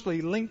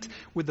closely linked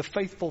with the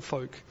faithful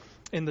folk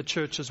in the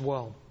church as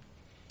well.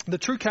 The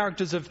true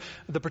characters of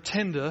the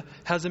pretender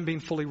hasn't been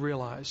fully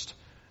realized.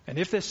 And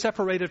if they're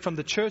separated from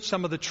the church,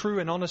 some of the true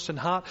and honest in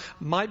heart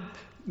might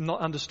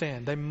not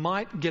understand. They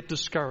might get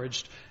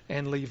discouraged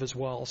and leave as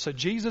well. So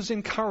Jesus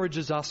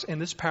encourages us in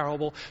this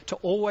parable to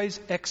always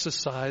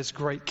exercise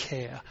great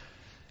care,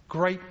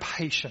 great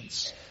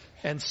patience,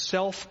 and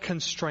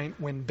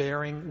self-constraint when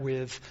bearing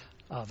with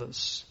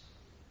others.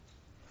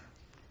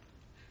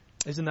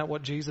 Isn't that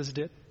what Jesus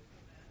did?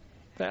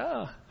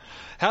 Yeah.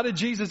 How did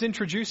Jesus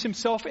introduce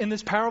himself in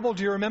this parable?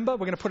 Do you remember?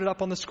 We're going to put it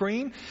up on the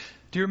screen.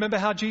 Do you remember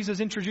how Jesus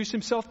introduced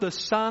himself? The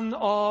Son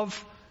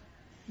of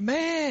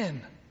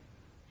Man.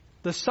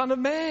 The Son of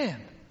Man.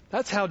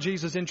 That's how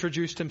Jesus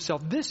introduced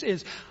himself. This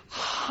is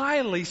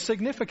highly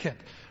significant.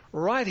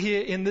 Right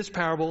here in this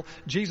parable,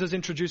 Jesus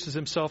introduces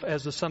himself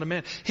as the Son of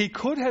Man. He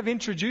could have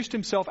introduced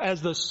himself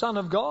as the Son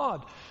of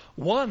God.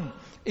 One,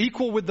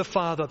 equal with the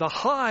Father, the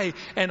high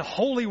and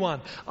holy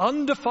one,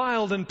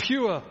 undefiled and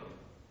pure.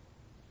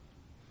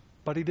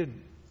 But he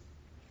didn't.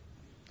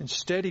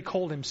 Instead, he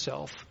called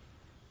himself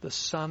the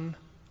Son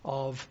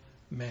of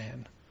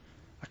Man.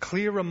 A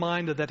clear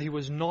reminder that he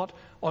was not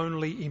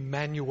only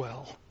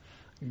Emmanuel,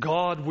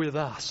 God with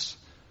us,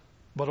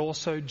 but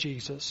also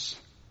Jesus,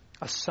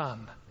 a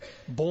son,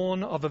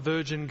 born of a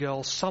virgin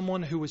girl,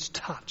 someone who was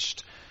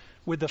touched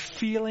with the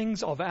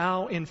feelings of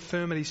our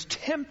infirmities,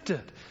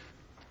 tempted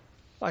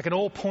like in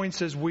all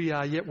points as we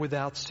are, yet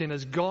without sin.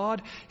 As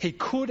God, he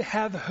could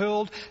have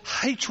hurled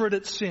hatred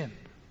at sin,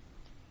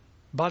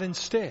 but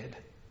instead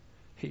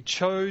he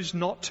chose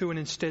not to, and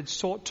instead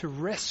sought to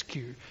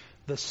rescue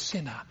the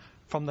sinner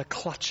from the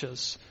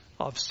clutches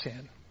of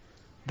sin.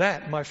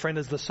 That, my friend,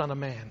 is the Son of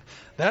Man.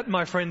 That,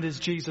 my friend, is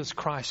Jesus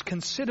Christ.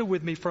 Consider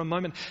with me for a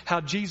moment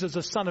how Jesus,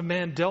 the Son of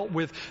Man, dealt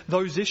with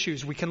those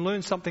issues. We can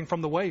learn something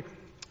from the way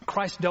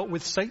Christ dealt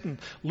with Satan,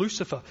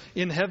 Lucifer,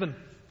 in heaven.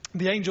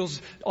 The angels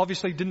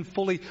obviously didn't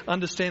fully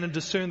understand and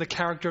discern the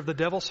character of the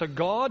devil, so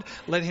God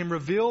let him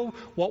reveal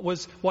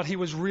what he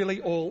was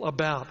really all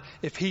about.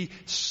 If he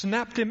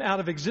snapped him out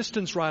of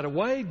existence right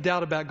away,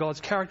 doubt about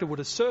God's character would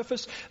have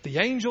surfaced. The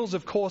angels,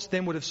 of course,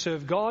 then would have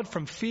served God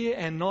from fear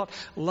and not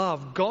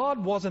love.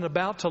 God wasn't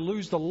about to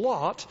lose the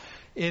lot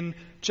in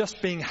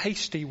just being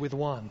hasty with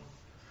one.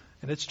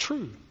 And it's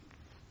true.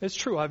 It's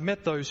true. I've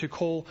met those who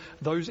call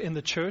those in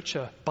the church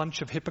a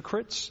bunch of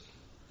hypocrites.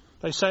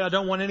 They say, I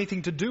don't want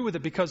anything to do with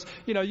it because,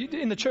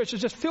 in the church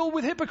it's just filled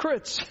with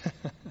hypocrites.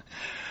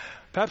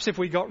 Perhaps if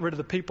we got rid of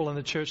the people in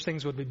the church,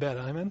 things would be better.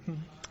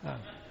 Amen?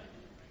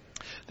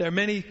 There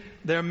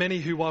are many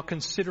who, while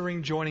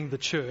considering joining the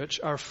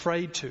church, are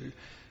afraid to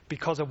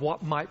because of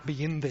what might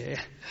be in there.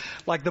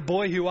 Like the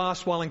boy who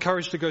asked while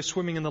encouraged to go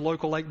swimming in the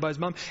local lake by his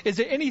mum, is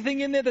there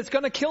anything in there that's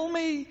going to kill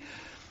me?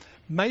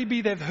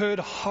 Maybe they've heard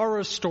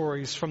horror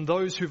stories from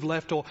those who've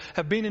left or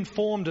have been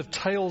informed of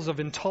tales of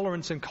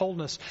intolerance and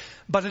coldness.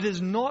 But it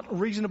is not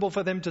reasonable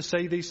for them to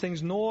say these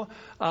things, nor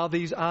are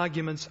these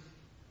arguments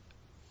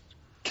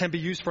can be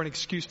used for an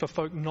excuse for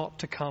folk not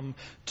to come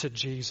to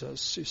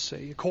Jesus, you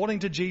see. According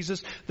to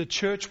Jesus, the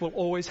church will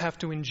always have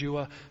to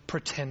endure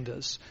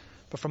pretenders.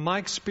 But from my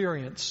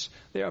experience,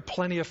 there are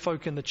plenty of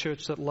folk in the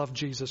church that love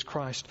Jesus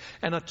Christ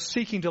and are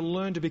seeking to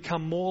learn to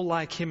become more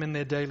like him in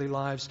their daily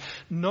lives.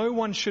 No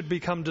one should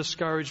become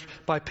discouraged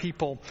by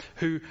people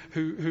who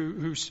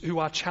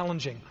are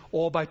challenging,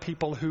 or by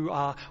people who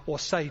are or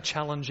say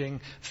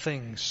challenging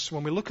things.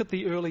 When we look at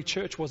the early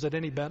church, was it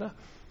any better?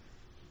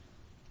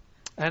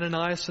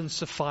 Ananias and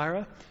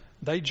Sapphira,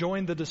 they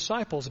joined the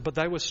disciples, but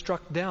they were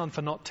struck down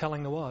for not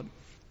telling the what?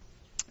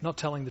 Not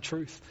telling the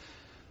truth.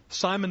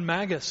 Simon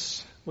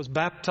Magus was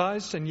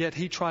baptized, and yet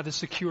he tried to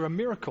secure a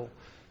miracle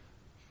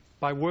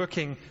by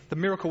the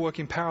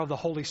miracle-working power of the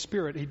Holy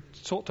Spirit. He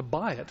sought to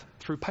buy it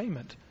through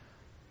payment.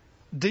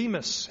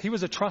 Demas, he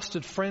was a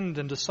trusted friend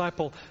and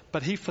disciple,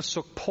 but he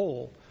forsook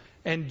Paul.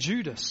 And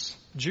Judas,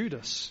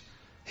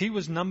 he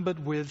was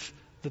numbered with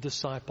the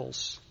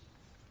disciples.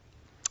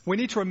 We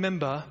need to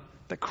remember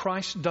that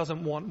Christ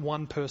doesn't want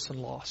one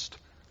person lost.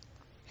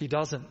 He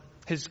doesn't.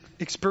 His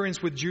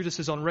experience with Judas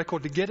is on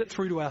record to get it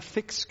through to our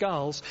thick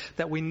skulls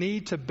that we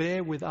need to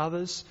bear with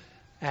others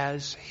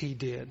as he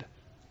did.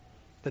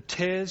 The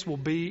tares will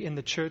be in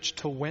the church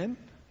till when?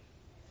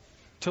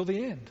 Till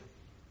the end.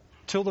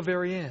 Till the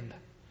very end.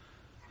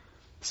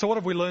 So what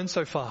have we learned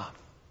so far?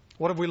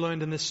 What have we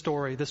learned in this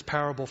story, this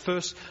parable?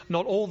 First,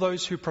 not all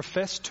those who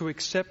profess to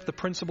accept the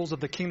principles of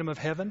the kingdom of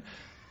heaven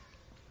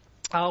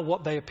are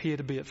what they appear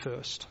to be at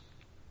first.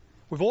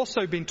 We've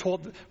also been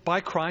taught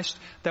by Christ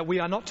that we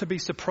are not to be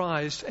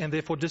surprised and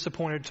therefore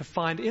disappointed to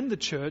find in the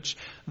church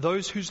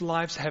those whose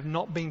lives have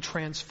not been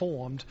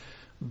transformed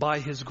by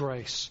his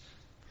grace.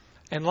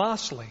 And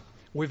lastly,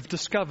 we've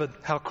discovered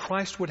how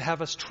Christ would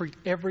have us treat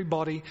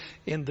everybody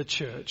in the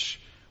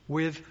church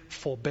with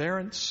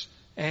forbearance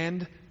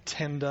and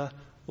tender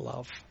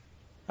love.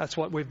 That's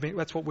what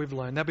we've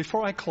learned. Now,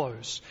 before I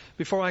close,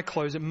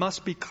 it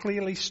must be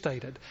clearly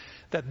stated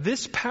that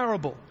this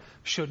parable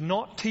should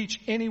not teach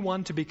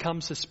anyone to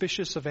become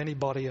suspicious of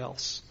anybody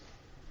else.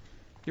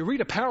 You read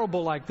a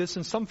parable like this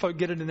and some folk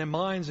get it in their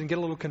minds and get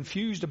a little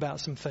confused about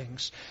some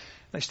things.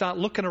 They start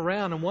looking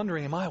around and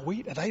wondering, am I a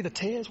wheat? Are they the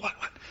tares? What?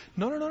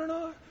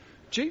 No.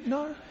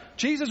 No.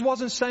 Jesus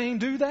wasn't saying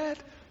do that.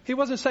 He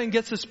wasn't saying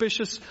get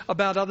suspicious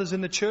about others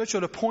in the church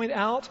or to point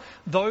out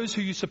those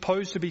who you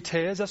suppose to be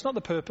tares. That's not the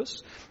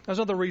purpose. That's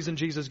not the reason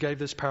Jesus gave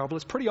this parable.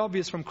 It's pretty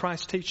obvious from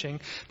Christ's teaching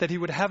that he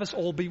would have us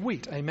all be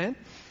wheat. Amen?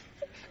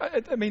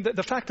 I mean,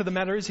 the fact of the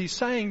matter is he's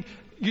saying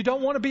you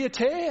don't want to be a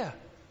tare.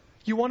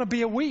 You want to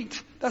be a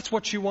wheat. That's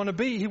what you want to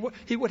be.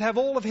 He would have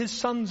all of his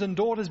sons and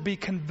daughters be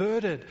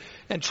converted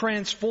and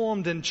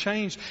transformed and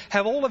changed.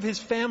 Have all of his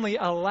family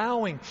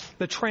allowing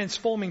the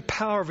transforming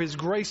power of his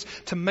grace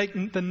to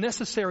make the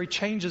necessary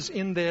changes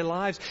in their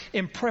lives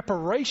in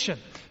preparation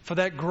for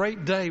that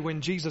great day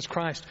when Jesus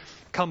Christ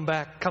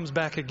comes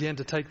back again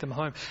to take them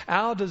home.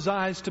 Our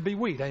desire is to be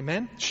wheat,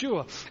 amen?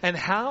 Sure. And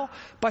how?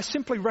 By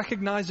simply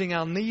recognizing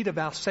our need of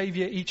our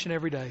Savior each and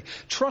every day,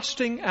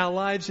 trusting our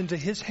lives into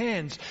his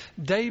hands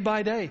day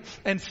by day,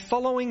 and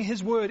following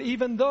his word,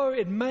 even though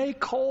it may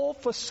call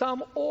for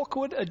some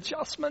awkward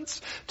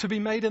adjustments to be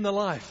made in the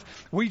life.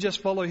 We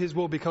just follow his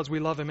will because we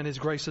love him and his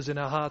grace is in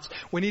our hearts.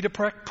 We need to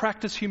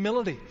practice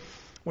humility.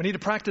 We need to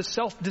practice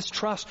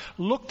self-distrust.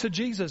 Look to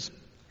Jesus.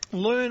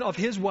 Learn of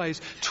his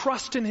ways,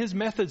 trust in his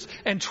methods,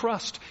 and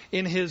trust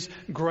in his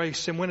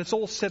grace. And when it's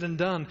all said and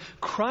done,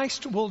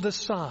 Christ will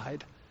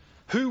decide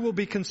who will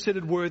be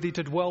considered worthy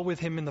to dwell with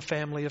him in the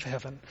family of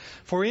heaven.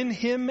 For in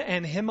him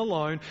and him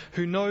alone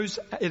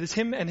it is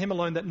him and him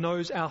alone that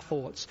knows our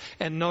thoughts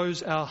and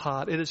knows our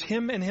heart. It is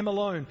him and him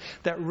alone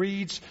that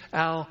reads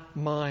our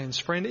minds.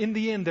 Friend, in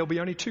the end, there'll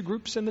be only two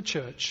groups in the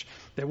church.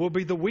 There will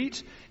be the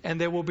wheat and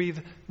there will be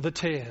the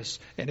tares.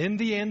 And in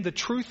the end, the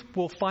truth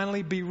will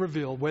finally be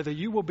revealed, whether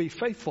you will be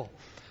faithful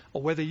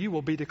or whether you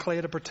will be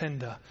declared a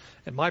pretender.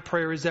 And my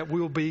prayer is that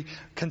we will be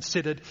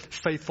considered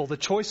faithful. The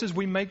choices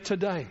we make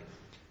today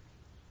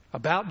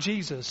about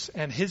Jesus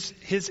and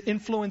his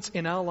influence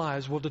in our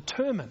lives will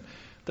determine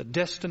the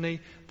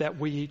destiny that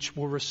we each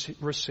will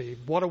receive.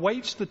 What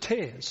awaits the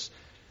tares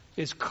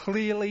is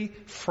clearly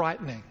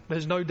frightening.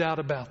 There's no doubt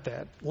about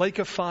that. Lake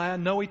of fire,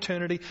 no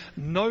eternity,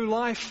 no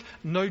life,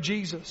 no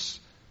Jesus.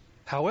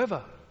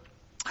 However,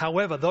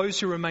 those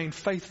who remain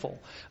faithful,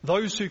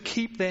 those who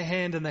keep their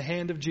hand in the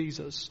hand of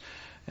Jesus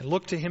and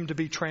look to him to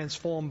be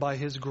transformed by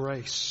his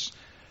grace,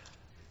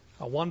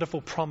 a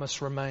wonderful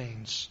promise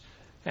remains,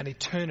 an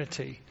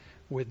eternity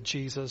with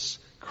Jesus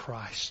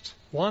Christ.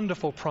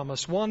 Wonderful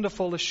promise,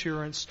 wonderful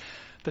assurance.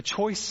 The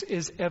choice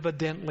is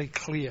evidently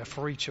clear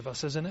for each of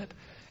us, isn't it?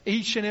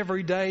 Each and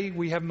every day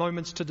we have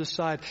moments to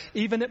decide.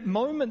 Even at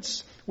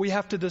moments we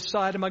have to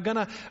decide, am I going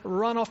to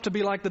run off to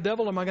be like the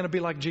devil or am I going to be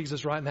like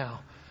Jesus right now?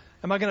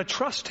 Am I going to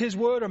trust his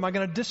word or am I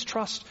going to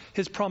distrust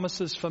his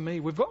promises for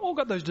me? We've all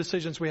got those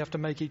decisions we have to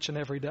make each and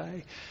every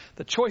day.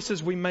 The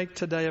choices we make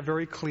today are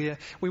very clear.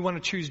 We want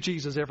to choose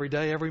Jesus every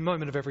day, every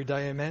moment of every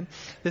day, amen?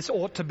 This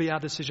ought to be our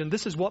decision.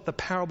 This is what the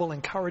parable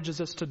encourages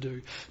us to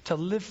do, to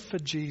live for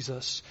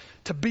Jesus,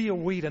 to be a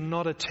wheat and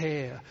not a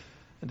tare,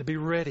 and to be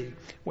ready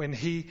when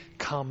he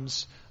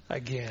comes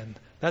again.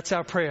 That's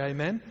our prayer,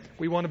 amen?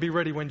 We want to be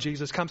ready when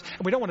Jesus comes.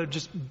 And we don't want to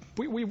just,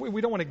 we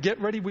don't want to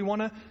get ready, we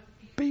want to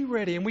be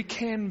ready, and we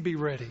can be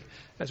ready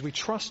as we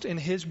trust in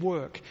his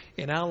work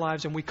in our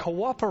lives and we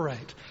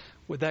cooperate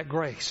with that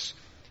grace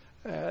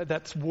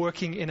that's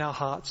working in our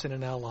hearts and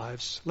in our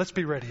lives. Let's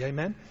be ready.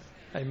 Amen.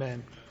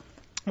 Amen.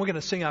 We're going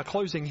to sing our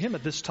closing hymn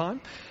at this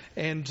time,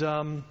 and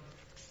I'm going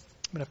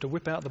to have to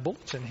whip out the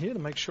bulletin here to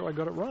make sure I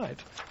got it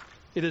right.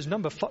 It is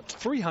number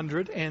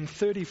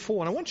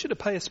 334, and I want you to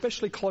pay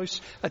especially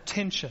close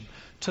attention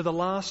to the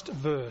last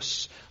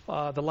verse,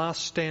 the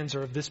last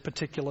stanza of this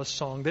particular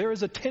song. There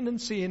is a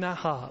tendency in our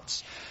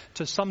hearts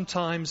to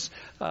sometimes,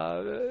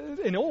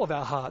 in all of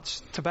our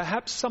hearts, to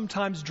perhaps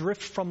sometimes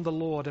drift from the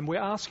Lord, and we're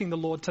asking the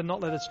Lord to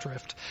not let us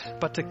drift,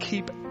 but to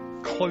keep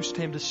close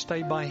to him, to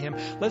stay by him.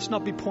 Let's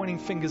not be pointing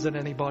fingers at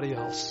anybody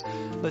else.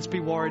 Let's be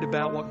worried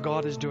about what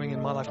God is doing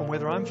in my life and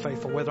whether I'm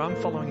faithful, whether I'm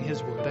following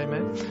his word.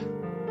 Amen.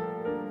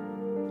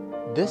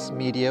 This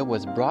media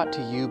was brought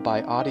to you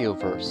by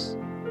Audioverse,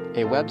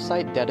 a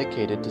website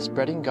dedicated to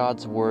spreading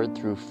God's Word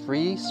through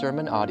free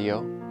sermon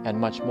audio and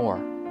much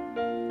more.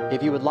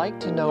 If you would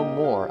like to know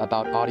more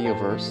about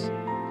Audioverse,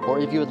 or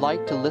if you would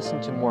like to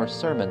listen to more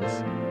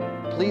sermons,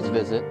 please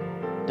visit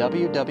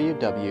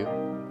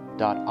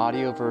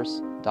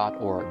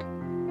www.audioverse.org.